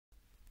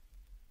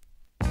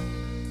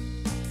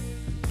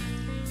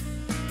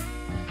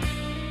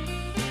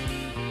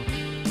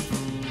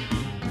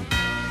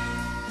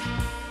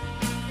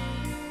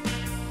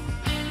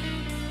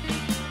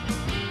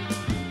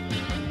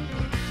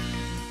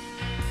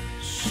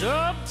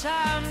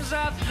Sometimes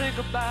I think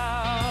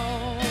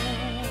about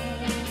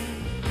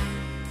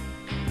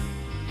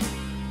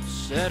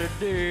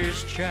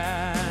Saturday's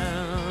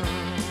child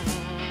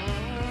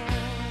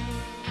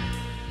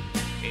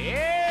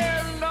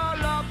and all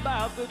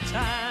about the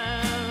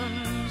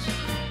times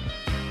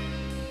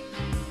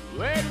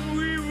when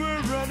we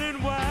were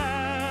running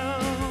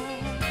wild.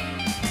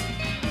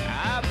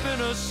 I've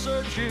been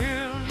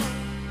a-searching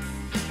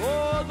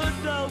for the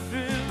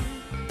dolphin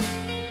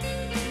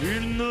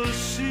in the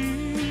sea.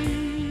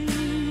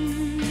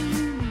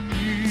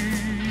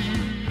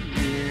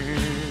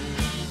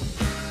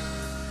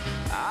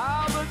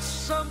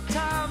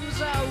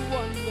 Sometimes I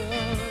wonder,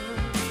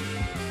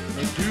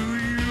 do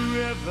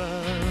you ever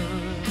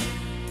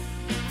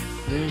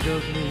think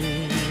of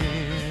me?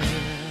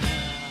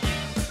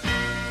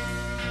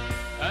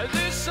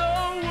 This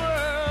old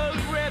world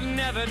will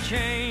never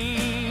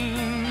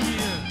change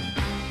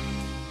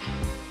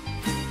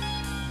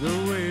the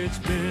way it's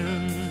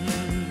been,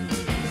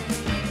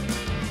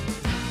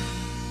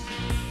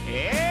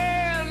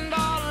 and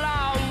all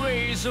our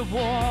ways of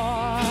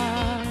war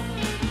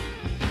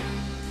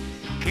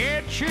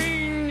can't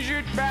change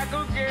it back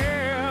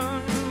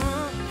again.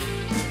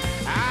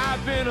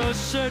 I've been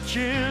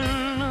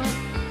a-searching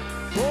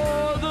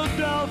for the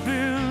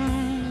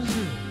dolphins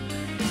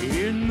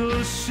in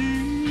the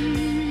sea.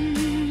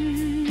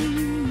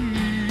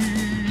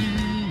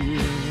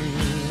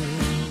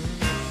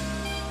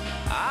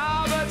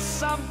 But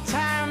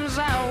sometimes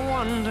I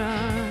wonder,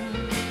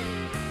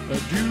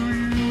 do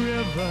you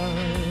ever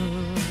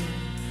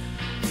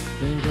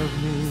think of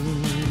me?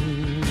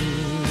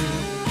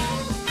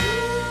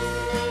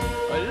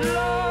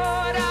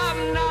 Lord,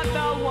 I'm not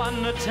the one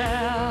to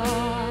tell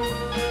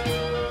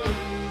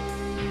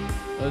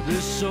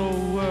this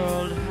old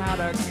world how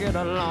to get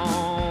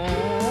along.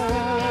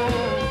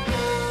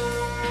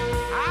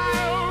 I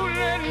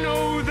only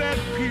know that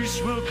peace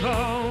will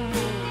come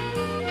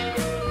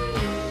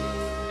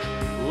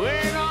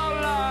when all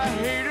our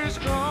hate is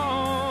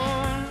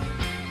gone.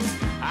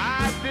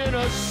 I've been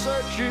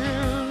a-searching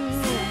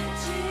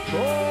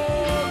for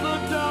the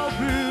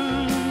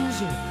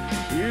dolphins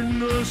in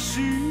the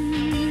sea.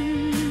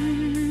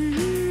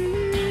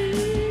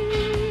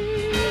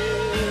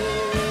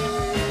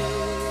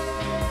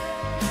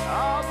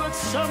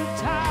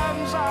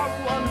 Sometimes I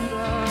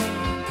wonder,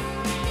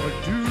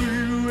 do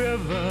you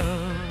ever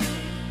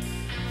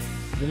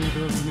think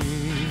of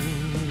me?